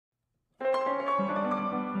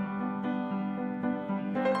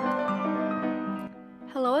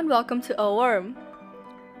and welcome to A Worm.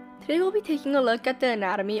 Today we'll be taking a look at the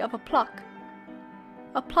anatomy of a pluck.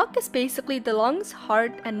 A pluck is basically the lungs,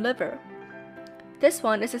 heart, and liver. This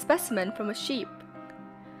one is a specimen from a sheep.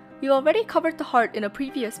 We already covered the heart in a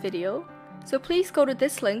previous video, so please go to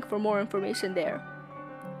this link for more information there.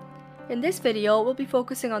 In this video, we'll be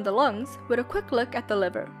focusing on the lungs with a quick look at the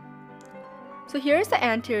liver. So here is the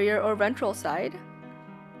anterior or ventral side,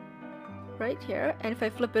 right here, and if I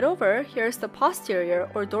flip it over, here's the posterior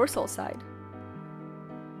or dorsal side.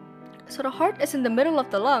 So the heart is in the middle of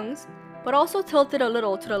the lungs, but also tilted a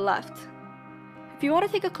little to the left. If you want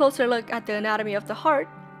to take a closer look at the anatomy of the heart,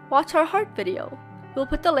 watch our heart video. We'll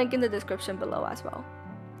put the link in the description below as well.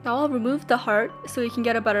 Now I'll remove the heart so you can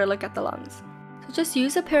get a better look at the lungs. So just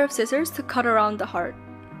use a pair of scissors to cut around the heart.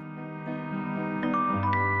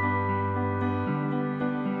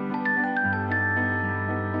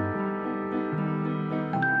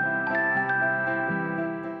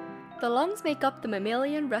 The lungs make up the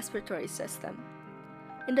mammalian respiratory system.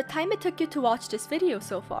 In the time it took you to watch this video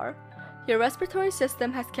so far, your respiratory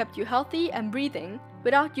system has kept you healthy and breathing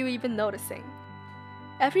without you even noticing.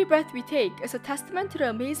 Every breath we take is a testament to the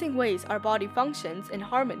amazing ways our body functions in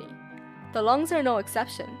harmony. The lungs are no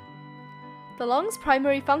exception. The lungs'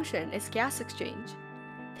 primary function is gas exchange,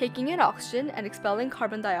 taking in oxygen and expelling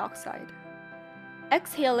carbon dioxide.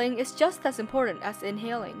 Exhaling is just as important as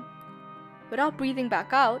inhaling. Without breathing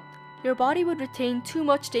back out, your body would retain too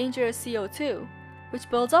much dangerous CO2, which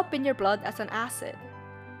builds up in your blood as an acid.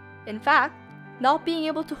 In fact, not being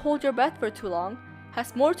able to hold your breath for too long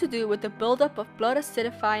has more to do with the buildup of blood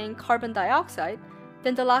acidifying carbon dioxide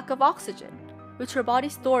than the lack of oxygen, which your body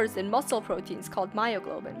stores in muscle proteins called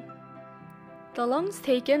myoglobin. The lungs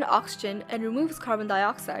take in oxygen and removes carbon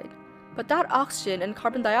dioxide, but that oxygen and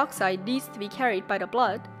carbon dioxide needs to be carried by the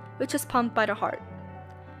blood, which is pumped by the heart.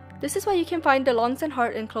 This is why you can find the lungs and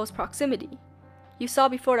heart in close proximity. You saw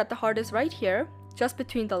before that the heart is right here, just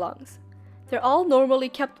between the lungs. They're all normally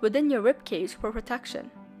kept within your rib cage for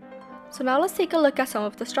protection. So now let's take a look at some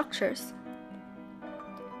of the structures.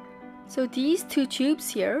 So these two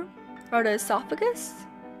tubes here are the esophagus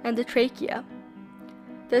and the trachea.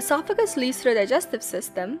 The esophagus leads to the digestive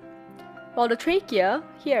system, while the trachea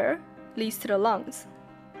here leads to the lungs.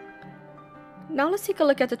 Now let's take a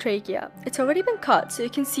look at the trachea. It's already been cut, so you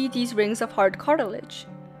can see these rings of hard cartilage.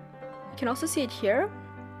 You can also see it here.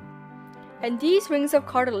 And these rings of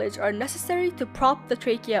cartilage are necessary to prop the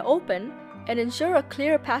trachea open and ensure a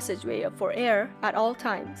clear passageway for air at all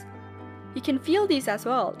times. You can feel these as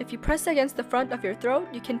well. If you press against the front of your throat,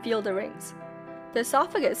 you can feel the rings. The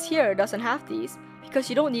esophagus here doesn't have these because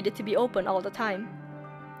you don't need it to be open all the time.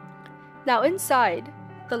 Now inside,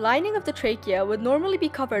 the lining of the trachea would normally be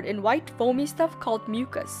covered in white foamy stuff called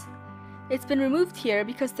mucus. It's been removed here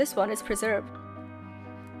because this one is preserved.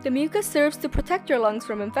 The mucus serves to protect your lungs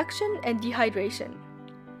from infection and dehydration.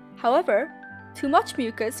 However, too much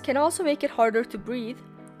mucus can also make it harder to breathe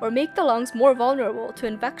or make the lungs more vulnerable to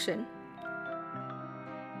infection.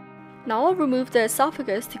 Now I'll remove the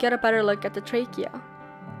esophagus to get a better look at the trachea.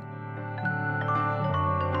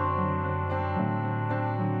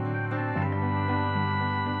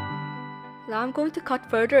 Now I'm going to cut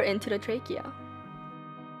further into the trachea.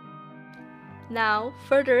 Now,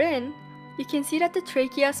 further in, you can see that the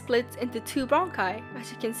trachea splits into two bronchi,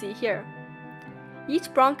 as you can see here.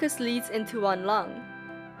 Each bronchus leads into one lung.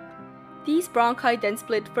 These bronchi then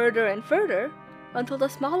split further and further until the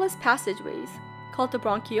smallest passageways, called the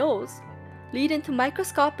bronchioles, lead into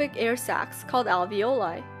microscopic air sacs called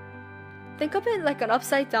alveoli. Think of it like an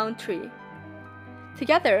upside-down tree.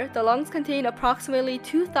 Together, the lungs contain approximately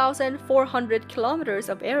 2,400 kilometers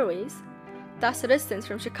of airways, that's the distance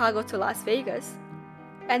from Chicago to Las Vegas,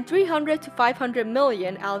 and 300 to 500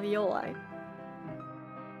 million alveoli.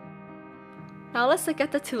 Now let's look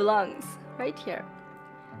at the two lungs, right here.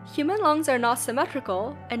 Human lungs are not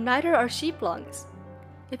symmetrical, and neither are sheep lungs.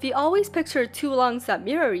 If you always picture two lungs that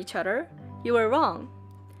mirror each other, you are wrong.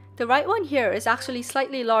 The right one here is actually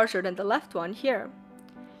slightly larger than the left one here.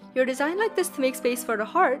 You're designed like this to make space for the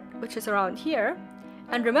heart, which is around here,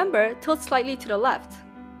 and remember, tilt slightly to the left.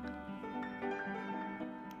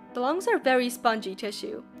 The lungs are very spongy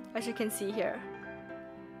tissue, as you can see here.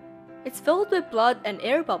 It's filled with blood and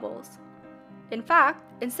air bubbles. In fact,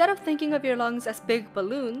 instead of thinking of your lungs as big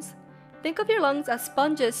balloons, think of your lungs as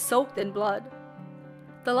sponges soaked in blood.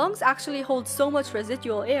 The lungs actually hold so much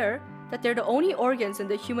residual air that they're the only organs in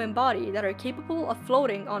the human body that are capable of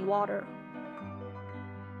floating on water.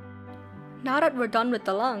 Now that we're done with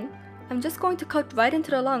the lung, I'm just going to cut right into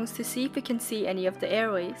the lungs to see if we can see any of the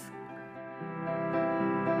airways.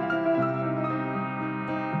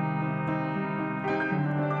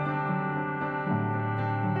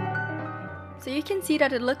 So you can see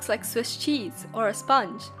that it looks like Swiss cheese or a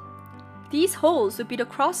sponge. These holes would be the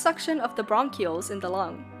cross-section of the bronchioles in the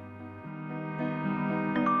lung.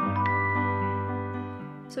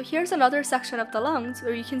 So here's another section of the lungs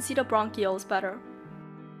where you can see the bronchioles better.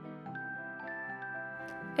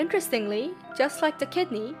 Interestingly, just like the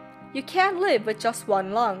kidney, you can't live with just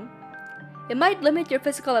one lung. It might limit your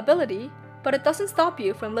physical ability, but it doesn't stop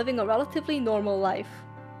you from living a relatively normal life.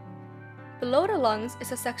 Below the lungs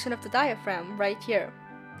is a section of the diaphragm right here.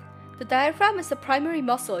 The diaphragm is the primary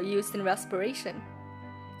muscle used in respiration.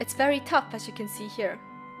 It's very tough, as you can see here.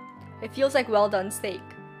 It feels like well-done steak.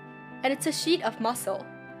 And it's a sheet of muscle.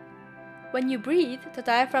 When you breathe, the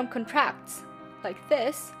diaphragm contracts, like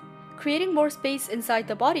this, creating more space inside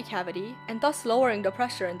the body cavity and thus lowering the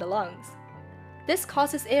pressure in the lungs. This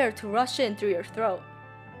causes air to rush in through your throat.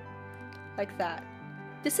 Like that.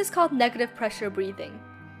 This is called negative pressure breathing.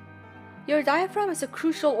 Your diaphragm is a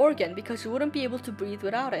crucial organ because you wouldn't be able to breathe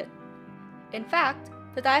without it. In fact,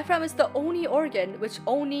 the diaphragm is the only organ which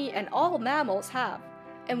only and all mammals have,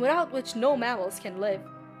 and without which no mammals can live.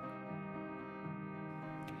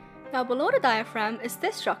 Now below the diaphragm is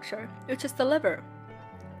this structure, which is the liver.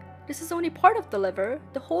 This is only part of the liver.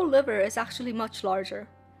 The whole liver is actually much larger.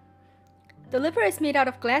 The liver is made out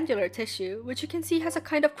of glandular tissue, which you can see has a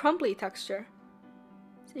kind of crumbly texture.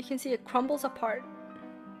 So you can see it crumbles apart.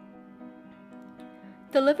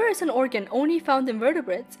 The liver is an organ only found in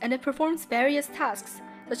vertebrates, and it performs various tasks,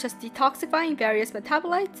 such as detoxifying various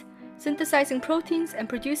metabolites, synthesizing proteins, and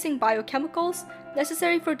producing biochemicals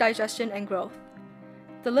necessary for digestion and growth.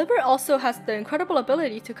 The liver also has the incredible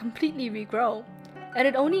ability to completely regrow, and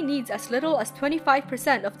it only needs as little as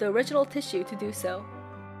 25% of the original tissue to do so.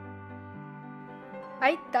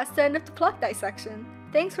 Right, that's the end of the Pluck dissection.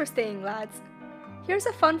 Thanks for staying, lads. Here's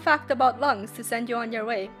a fun fact about lungs to send you on your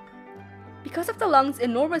way. Because of the lungs'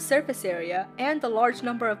 enormous surface area and the large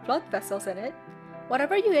number of blood vessels in it,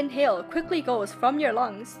 whatever you inhale quickly goes from your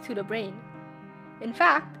lungs to the brain. In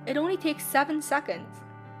fact, it only takes 7 seconds.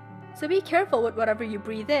 So be careful with whatever you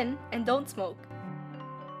breathe in and don't smoke.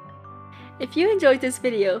 If you enjoyed this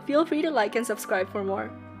video, feel free to like and subscribe for more.